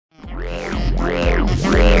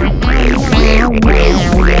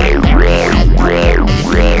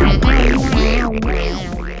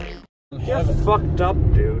fucked up,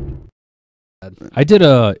 dude. I did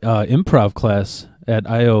a improv class at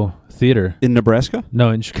IO Theater. In Nebraska? No,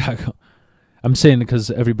 in Chicago. I'm saying because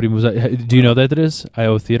everybody moves out. Do you know that it is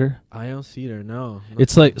IO Theater? IO Theater, no.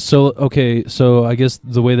 It's like, so I guess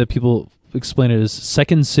the way that people explain it is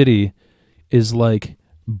Second City is like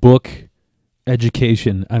book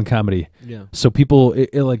education on comedy. Yeah. So people,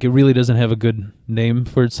 it really doesn't have a good name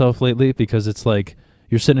for itself lately because it's like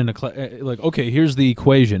you're sitting in a class, like, okay, here's the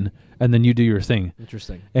equation, and then you do your thing.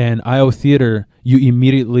 Interesting. And IO Theater, you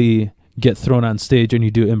immediately get thrown on stage and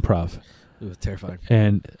you do improv. It was terrifying.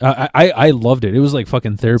 And I loved it. It was like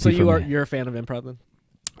fucking therapy. So for me. you're a fan of improv then?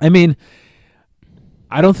 I mean,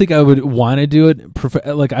 I don't think I would want to do it.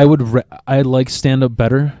 Like I like stand up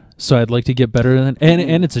better, so I'd like to get better than.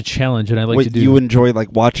 And it's a challenge, and I like to do. You enjoy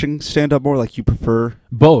like watching stand up more? Like you prefer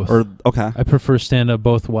both? Or okay, I prefer stand up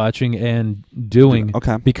both watching and doing.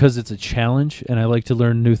 Okay, because it's a challenge, and I like to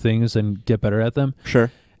learn new things and get better at them.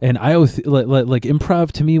 Sure. And like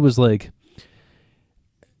improv to me was like.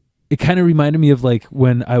 It kind of reminded me of like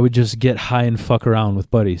when I would just get high and fuck around with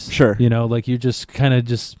buddies. Sure. You know, like you just kind of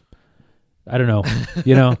just, I don't know,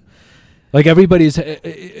 you know, like everybody's,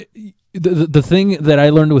 the thing that I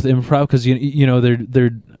learned with improv, because, you know,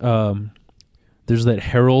 there's that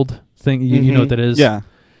herald thing, you know what that is? Yeah.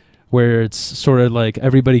 Where it's sort of like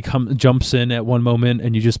everybody jumps in at one moment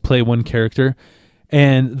and you just play one character.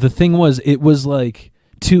 And the thing was, it was like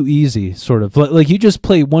too easy, sort of. Like you just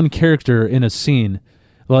play one character in a scene.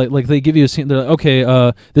 Like they give you a scene, they're like,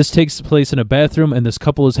 okay, this takes place in a bathroom and this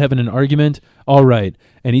couple is having an argument. All right.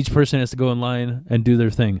 And each person has to go in line and do their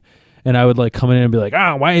thing. And I would like come in and be like,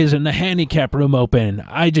 why isn't the handicap room open?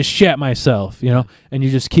 I just shat myself, you know? And you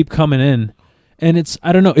just keep coming in. And it's,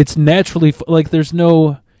 I don't know, it's naturally, like there's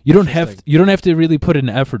no, you don't have to really put in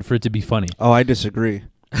effort for it to be funny. Oh, I disagree.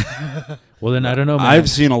 Well, then I don't know, man. I've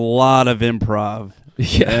seen a lot of improv.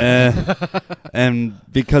 Yeah. And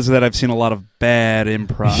because of that, I've seen a lot of bad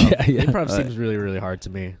improv. Yeah. Improv seems really, really hard to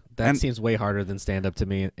me. That And- seems way harder than stand-up to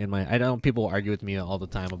me. I know people argue with me all the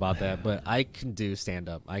time about that, but I can do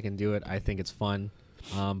stand-up. I can do it. I think it's fun.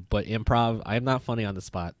 But improv, I'm not funny on the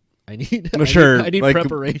spot. I need I need like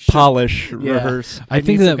preparation. Polish, rehearse. I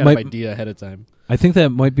think need that some kind of idea ahead of time. I think that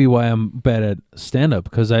might be why I'm bad at stand-up,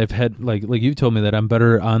 because I've had, like you've told me that I'm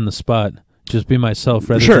better on the spot, just be myself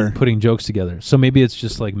rather than putting jokes together. So maybe it's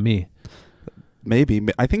just like me. Maybe.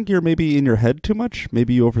 I think you're maybe in your head too much.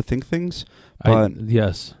 Maybe you overthink things. But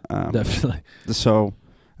yes, definitely. So,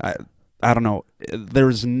 I don't know.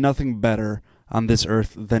 There's nothing better on this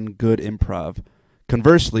earth than good improv.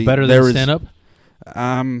 Conversely, better than stand-up?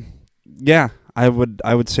 Yeah, I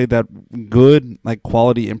would say that good, like,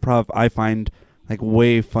 quality improv I find like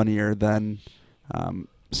way funnier than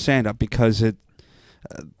stand-up, because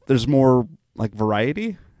there's more like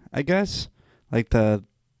variety, I guess. Like the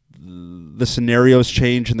scenarios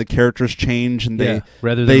change and the characters change, and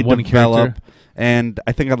rather than one develop. character. And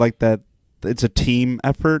I think I like that it's a team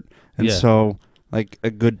effort, and so like a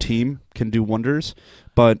good team can do wonders.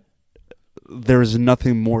 But there is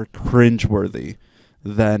nothing more cringeworthy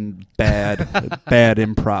than bad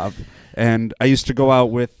improv. And I used to go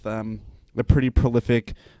out with a pretty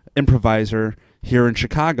prolific improviser here in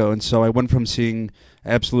Chicago, and so I went from seeing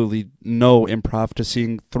absolutely no improv to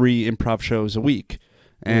seeing 3 improv shows a week.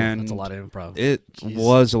 And that's a lot of improv. It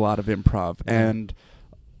was a lot of improv, and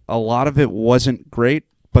a lot of it wasn't great,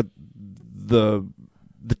 but the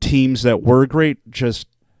teams that were great just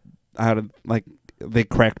they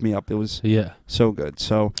cracked me up. It was so good.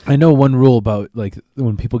 So I know one rule about like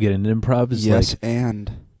when people get into improv is yes, like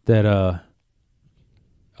and that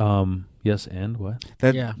yes and what?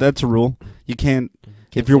 That's a rule. You can't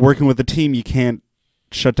if you're working with a team, you can't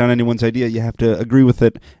shut down anyone's idea. You have to agree with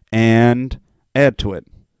it and add to it.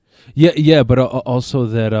 Yeah, but also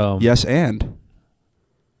that yes, and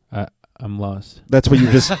I'm lost. That's what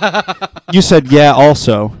you just you said. Yeah,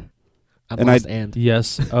 also. I'm lost and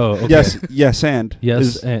yes. Oh, okay. Yes, and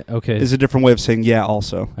yes, okay. Is a different way of saying yeah,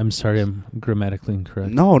 also. I'm sorry, I'm grammatically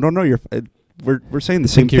incorrect. No. You're we're saying the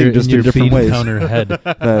same thing, just in different ways. Counter head.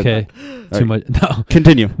 Okay, too much. No,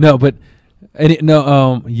 continue. No, but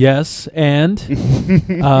yes, and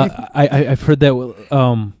I've heard that.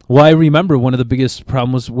 Well, I remember one of the biggest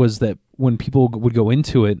problems was that when people would go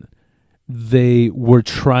into it, they were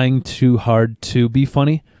trying too hard to be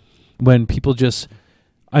funny. When people just,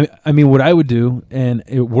 I mean, what I would do, and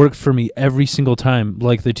it worked for me every single time.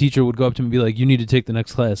 Like the teacher would go up to me and be like, "You need to take the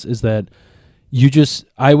next class." Is that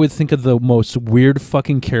I would think of the most weird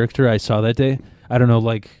fucking character I saw that day. I don't know,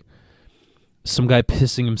 like some guy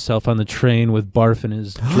pissing himself on the train with barf in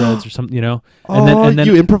his dreads or something, you know? And then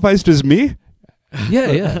you improvised as me?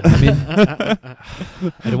 Yeah. I mean,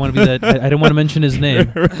 I don't want to be that. I don't want to mention his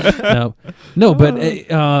name. No, but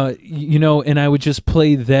and I would just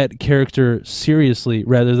play that character seriously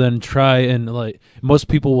rather than try and like most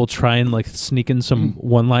people will try and like sneak in some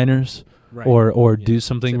one-liners or do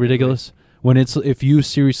something ridiculous. When it's if you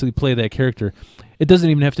seriously play that character, it doesn't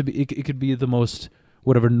even have to be. It could be the most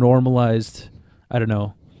whatever normalized. I don't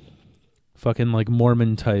know. Fucking like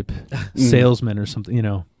Mormon type salesman or something.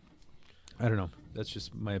 I don't know. That's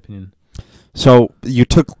just my opinion. So you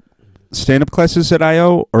took stand-up classes at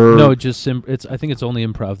IO, or no? Just it's. I think it's only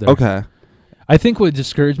improv there. Okay. I think what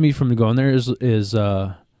discouraged me from going there is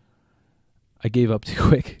I gave up too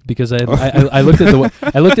quick because I looked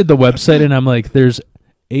at the website and I'm like, there's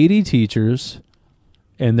 80 teachers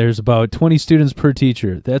and there's about 20 students per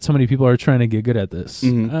teacher. That's how many people are trying to get good at this.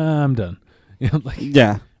 Mm-hmm. I'm done.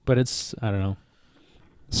 Yeah. But it's I don't know.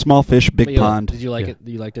 Small fish, big pond. Did you like it?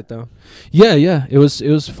 You liked it though? Yeah. It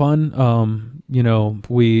was fun.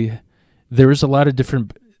 There was a lot of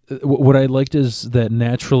different. What I liked is that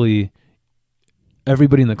naturally,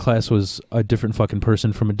 everybody in the class was a different fucking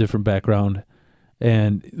person from a different background,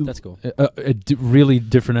 and that's cool. Really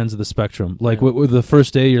different ends of the spectrum. Like with the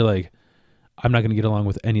first day, you're like, I'm not going to get along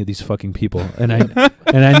with any of these fucking people. And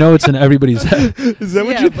I know it's in everybody's head. Is that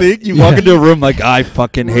what you think? You walk into a room like, I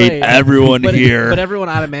fucking hate everyone here. But everyone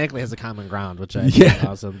automatically has a common ground, which I think is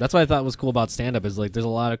awesome. That's what I thought was cool about stand-up is like there's a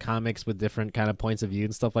lot of comics with different kind of points of view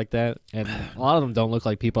and stuff like that. And a lot of them don't look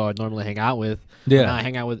like people I would normally hang out with. Yeah. And I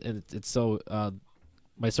hang out with, and it's so,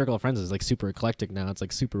 my circle of friends is like super eclectic now. It's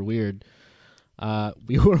like super weird.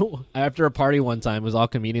 We were after a party one time. It was all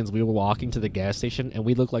comedians. We were walking to the gas station, and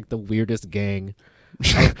we looked like the weirdest gang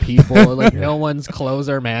of people. Like no one's clothes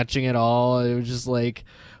are matching at all. It was just like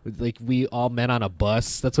we all met on a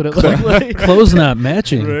bus. That's what it looked like. Clothes not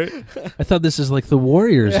matching. Right? I thought this is like the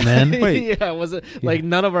Warriors, man. Wait. Yeah, was it like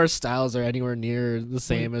none of our styles are anywhere near the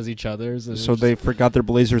same as each other's? So they forgot their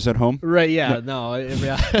blazers at home? Right? Yeah. No,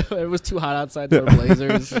 it was too hot outside to wear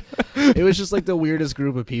blazers. It was just like the weirdest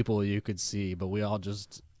group of people you could see, but we all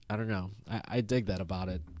just I don't know. I dig that about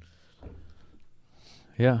it.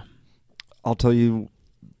 Yeah. I'll tell you,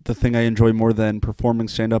 the thing I enjoy more than performing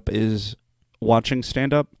stand-up is watching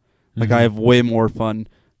stand-up. Like I have way more fun,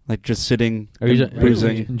 like just sitting and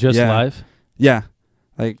boozing. Just live? Yeah,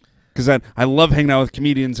 like because I love hanging out with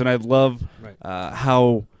comedians, and I love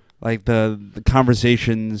how like the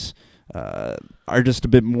conversations are just a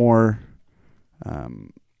bit more,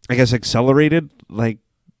 I guess, accelerated. Like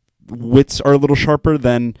wits are a little sharper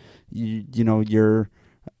than your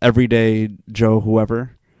everyday Joe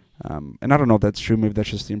whoever. And I don't know if that's true. Maybe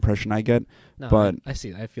that's just the impression I get. No, but I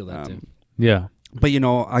see. I feel that too. Yeah. But,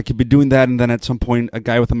 I could be doing that, and then at some point a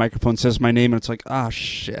guy with a microphone says my name, and it's like,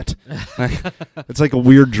 shit. It's like a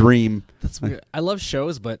weird dream. That's weird. I love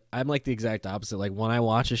shows, but I'm like the exact opposite. Like, when I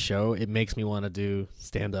watch a show, it makes me want to do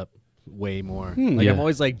stand-up way more. Like, I'm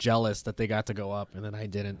always, like, jealous that they got to go up, and then I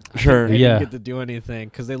didn't. Sure. I didn't get to do anything,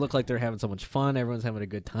 because they look like they're having so much fun. Everyone's having a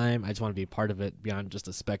good time. I just want to be a part of it beyond just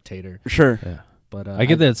a spectator. Sure. Yeah. But I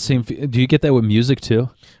get that same. Do you get that with music, too?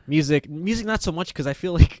 Music not so much, because I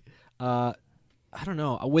feel like... I don't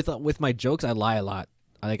know. With my jokes, I lie a lot.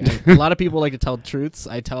 A lot of people like to tell truths.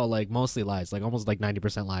 I tell like mostly lies, like almost like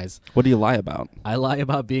 90% lies. What do you lie about? I lie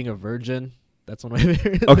about being a virgin. That's one of my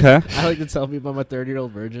favorite. Okay. I like to tell people I'm a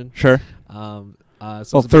 30-year-old virgin. Sure. So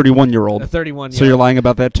 31-year-old. 31. So you're lying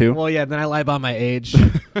about that too? Well, yeah. Then I lie about my age.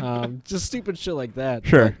 Just stupid shit like that.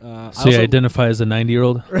 Sure. But, so you identify as a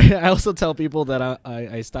 90-year-old? I also tell people that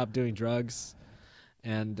I stopped doing drugs.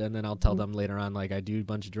 And then I'll tell them later on, like, I do a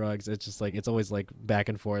bunch of drugs. It's just like, it's always like back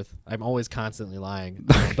and forth. I'm always constantly lying.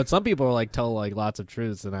 But some people are like, tell like lots of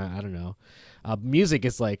truths, and I don't know. Music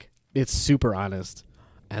is like, it's super honest.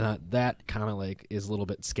 And that kind of like is a little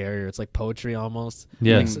bit scarier. It's like poetry almost.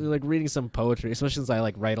 Yeah. Like reading some poetry, especially since I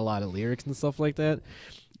like write a lot of lyrics and stuff like that.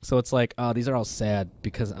 So it's like, these are all sad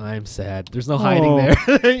because I'm sad. There's no hiding there.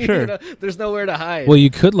 Sure. There's nowhere to hide. Well, you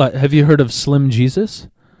could lie. Have you heard of Slim Jesus?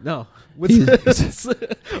 No. He's a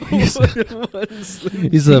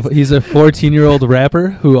 14-year-old rapper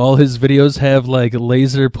who all his videos have like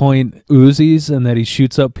laser point Uzis and that he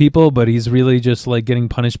shoots up people, but he's really just like getting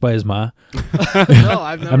punished by his ma. No,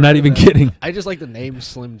 I'm not even kidding. I just like the name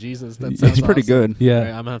Slim Jesus. That It's sounds pretty awesome. good. Yeah. Right,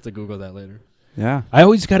 I'm gonna have to Google that later. Yeah. I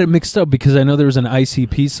always got it mixed up because I know there was an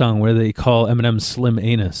ICP song where they call Eminem Slim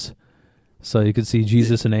Anus. So you could see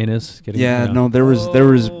Jesus and Anus getting no, there was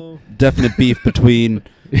definite beef between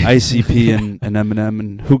ICP and Eminem,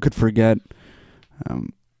 and who could forget?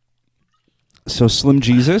 So Slim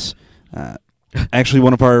Jesus, actually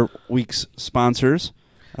one of our week's sponsors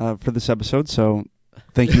for this episode. So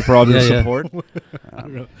Thank you for all your support.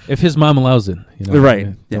 If his mom allows it,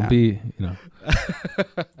 Right. Don't be,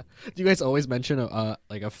 Do you guys always mention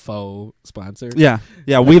like a faux sponsor? Yeah,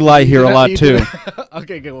 we lie here a lot too.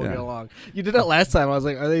 Okay, good. We'll get along. You did that last time. I was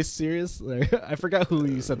like, are they serious? Like, I forgot who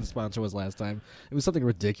you said the sponsor was last time. It was something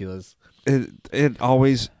ridiculous. It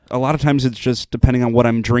always, a lot of times it's just depending on what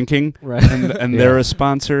I'm drinking, right? And they're a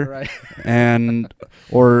sponsor, right?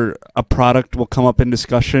 Or a product will come up in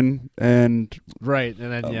discussion, and right,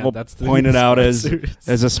 and then we'll that's point it out as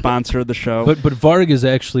a sponsor of the show. But Varg is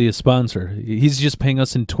actually a sponsor. He's just paying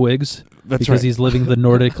us in twigs because he's living the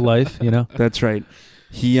Nordic life. That's right.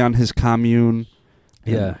 He on his commune.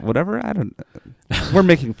 Yeah. Whatever. I don't. We're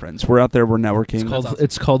making friends. We're out there. We're networking.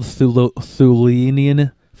 It's called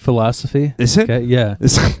Thulinian philosophy. Is it? Okay, yeah.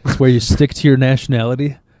 It's where you stick to your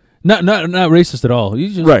nationality. Not racist at all. We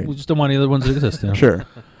just don't want the other ones to exist. Sure.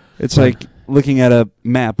 It's like looking at a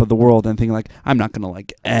map of the world and thinking like, I'm not going to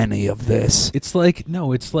like any of this. It's like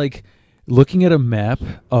looking at a map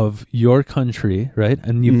of your country, right?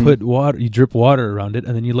 And you put water, you drip water around it,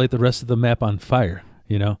 and then you light the rest of the map on fire.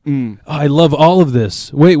 Oh, I love all of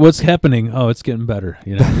this. Wait, what's happening? Oh, it's getting better.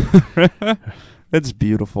 That's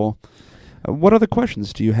beautiful. What other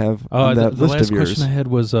questions do you have on that the list last of yours? question I had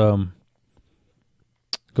was going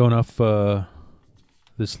off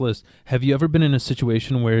this list. Have you ever been in a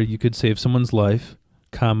situation where you could save someone's life,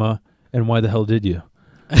 comma, and why the hell did you?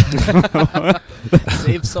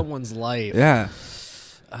 Save someone's life. Yeah.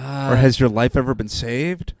 Or has your life ever been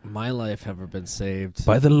saved? My life ever been saved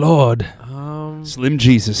by the Lord? Slim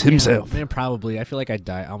Jesus himself. Man, probably. I feel like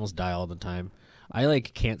I almost die all the time. I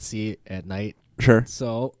can't see at night. Sure.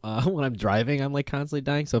 So when I'm driving, I'm constantly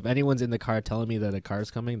dying. So if anyone's in the car telling me that a car's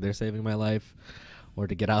coming, they're saving my life. Or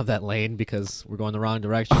to get out of that lane because we're going the wrong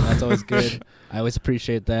direction. That's always good. I always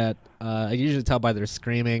appreciate that. I usually tell by their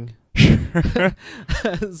screaming.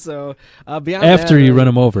 So beyond after that, you run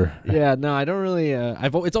them over. Yeah, no, I don't really.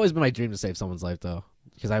 It's always been my dream to save someone's life though,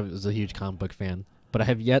 because I was a huge comic book fan. But I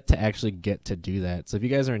have yet to actually get to do that. So if you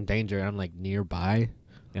guys are in danger, and I'm nearby,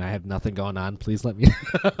 and I have nothing going on, please let me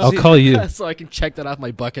know. I'll call you so I can check that off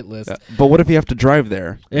my bucket list. But what if you have to drive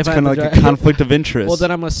there? It's kind of like a conflict of interest. Well,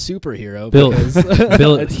 then I'm a superhero. Bill,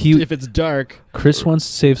 if it's dark. Chris wants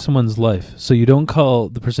to save someone's life, so you don't call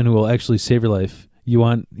the person who will actually save your life. You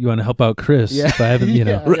want to help out Chris by having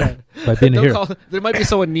by being here. There might be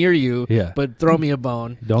someone near you. Yeah. But throw me a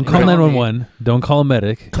bone. Don't call 911. Don't call a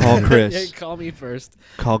medic. Call Chris. Call me first.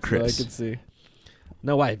 Call Chris. So I can see.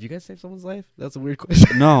 No, why? Have you guys saved someone's life? That's a weird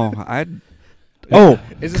question. No, Oh,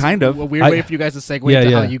 is this kind of a weird way for you guys to segue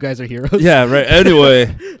into how you guys are heroes? Yeah, right.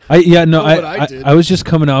 Anyway, I was just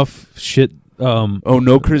coming off shit. Oh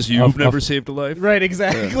no, Chris, you've never saved a life. Right,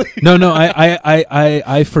 exactly. Yeah. No,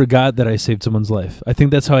 I forgot that I saved someome's life. I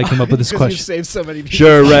think that's how I came up with this question. You saved so many people.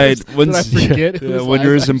 Sure, right. When I forget when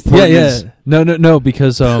you're as important. Yeah. No,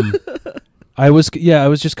 because I was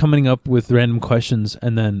just coming up with random questions,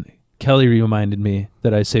 and then Kelly reminded me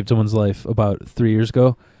that I saved someone's life about 3 years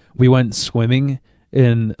ago. We went swimming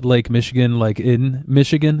in Lake Michigan, in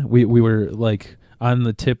Michigan. We were on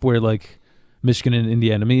the tip where Michigan and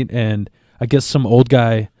Indiana meet, and I guess some old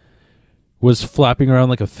guy was flopping around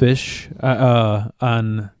like a fish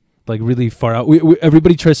on really far out.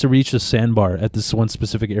 Everybody tries to reach a sandbar at this one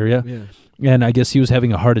specific area, and I guess he was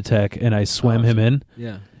having a heart attack, and I swam him in.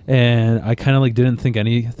 Yeah, and I kind of didn't think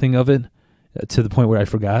anything of it to the point where I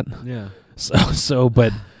forgot. Yeah.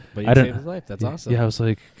 But you I don't. Saved his life. That's awesome. Yeah, I was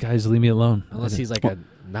like, guys, leave me alone. Unless he's a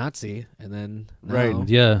Nazi, and then right.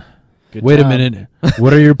 Yeah. Good Wait job. a minute.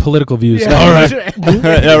 What are your political views? Yeah. All right.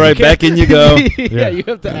 Yeah, right. Back in you go. Yeah, you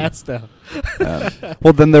have to ask now.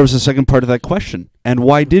 Well, then there was a second part of that question. And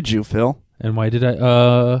why did you, Phil? And why did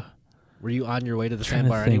I? Were you on your way to the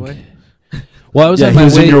sandbar anyway? Well, I was on my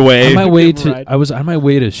way. On my way to. I was on my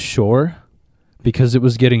way to shore because it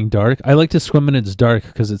was getting dark. I like to swim when it's dark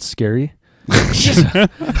because it's scary. Sure.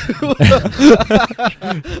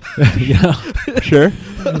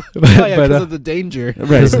 Because of the danger. Right.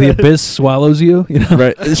 Because the abyss swallows you.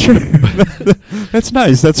 Right. Sure. That's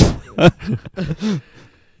nice. That's.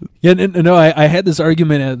 Yeah. No. I had this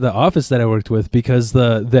argument at the office that I worked with because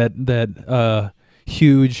that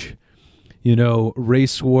huge,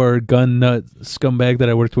 race war gun nut scumbag that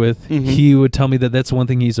I worked with, he would tell me that that's one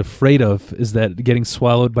thing he's afraid of is that getting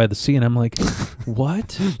swallowed by the sea. And I'm like,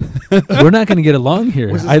 what? We're not going to get along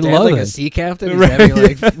here. Was his I dad love a it. sea captain? He's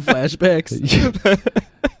having flashbacks.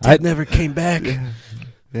 Dad never came back.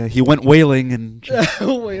 Yeah, he went whaling and just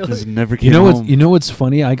never came home. You know what's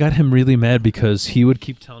funny? I got him really mad because he would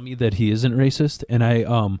keep telling me that he isn't racist, and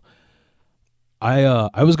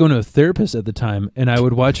I was going to a therapist at the time, and I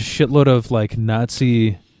would watch a shitload of like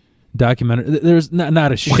Nazi documentary. There's not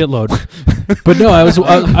a shitload, but no, I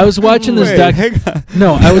was watching this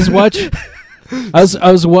No, I was watching. I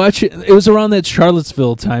was watching. It was around that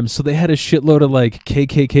Charlottesville time, so they had a shitload of like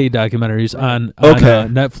KKK documentaries on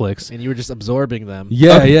Netflix, and you were just absorbing them.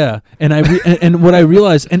 Yeah, yeah. And and what I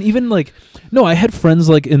realized, and even like, no, I had friends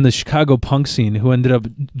like in the Chicago punk scene who ended up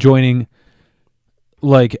joining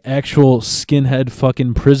like actual skinhead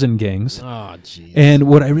fucking prison gangs. Oh, jeez. And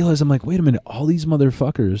what I realized, I'm like, wait a minute, all these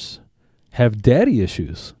motherfuckers have daddy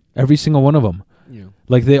issues. Every single one of them. Yeah.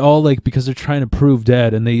 Like they all like, because they're trying to prove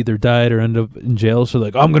dad, and they either died or end up in jail. So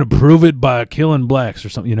like, I'm gonna prove it by killing blacks or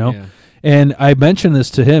something, you know. Yeah. And I mentioned this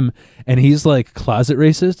to him, and he's like closet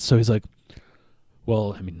racist. So he's like,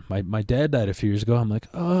 well, I mean, my dad died a few years ago. I'm like,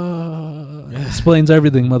 explains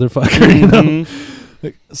everything, motherfucker. You know.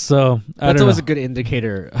 So that's always a good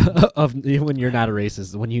indicator of when you're not a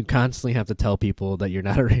racist. When you constantly have to tell people that you're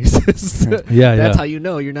not a racist. Yeah, that's how you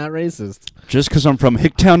know you're not racist. Just because I'm from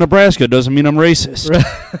Hicktown, Nebraska, doesn't mean I'm racist.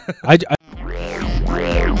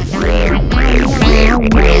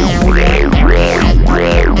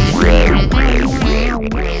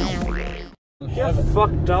 Get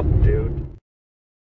fucked up, dude.